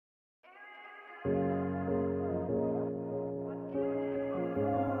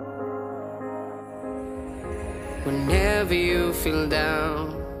whenever you feel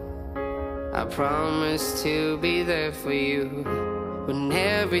down. I promise to be there for you when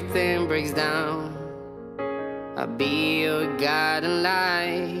everything breaks down. I'll be your guiding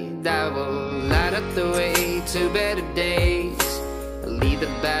light that will light up the way to better days. I'll leave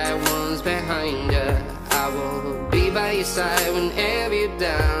the bad ones behind you. I will be by your side whenever you're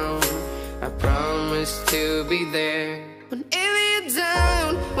down. I promise to be there whenever you're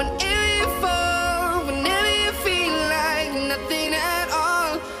down, whenever you fall, whenever you feel like nothing at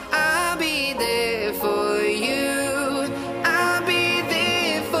all. I'll be there for you. I'll be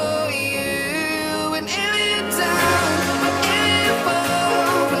there for you whenever you're down, whenever you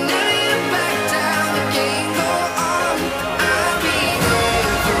fall, whenever you're back down, you can't go on. I'll be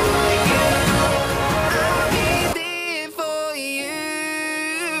there for you. I'll be there for you.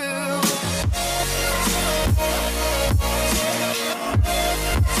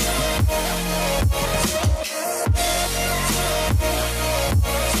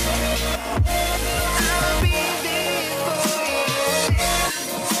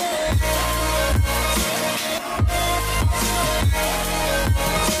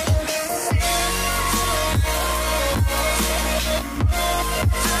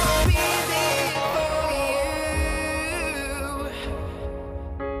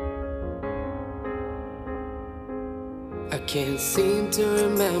 I can't seem to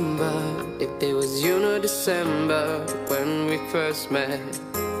remember if it was June or December when we first met.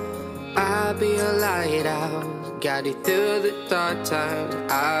 I'll be your lighthouse, guide you through the dark times.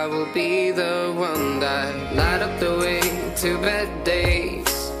 I will be the one that light up the way to better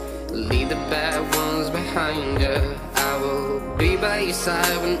days. Leave the bad ones behind you. I will be by your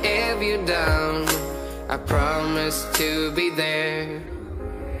side whenever you're down. I promise to be there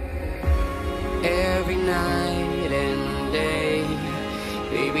every night and day.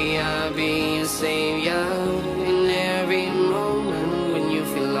 Baby, I'll be your savior in every moment when you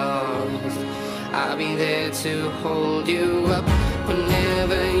feel lost. I'll be there to hold you up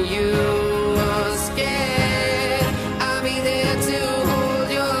whenever you are scared. I'll be there to hold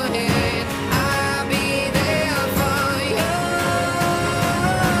your hand. I'll be there for you.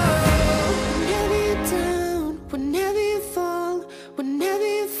 Whenever you're down, whenever you fall, whenever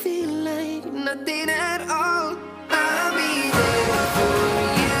you feel like nothing at all.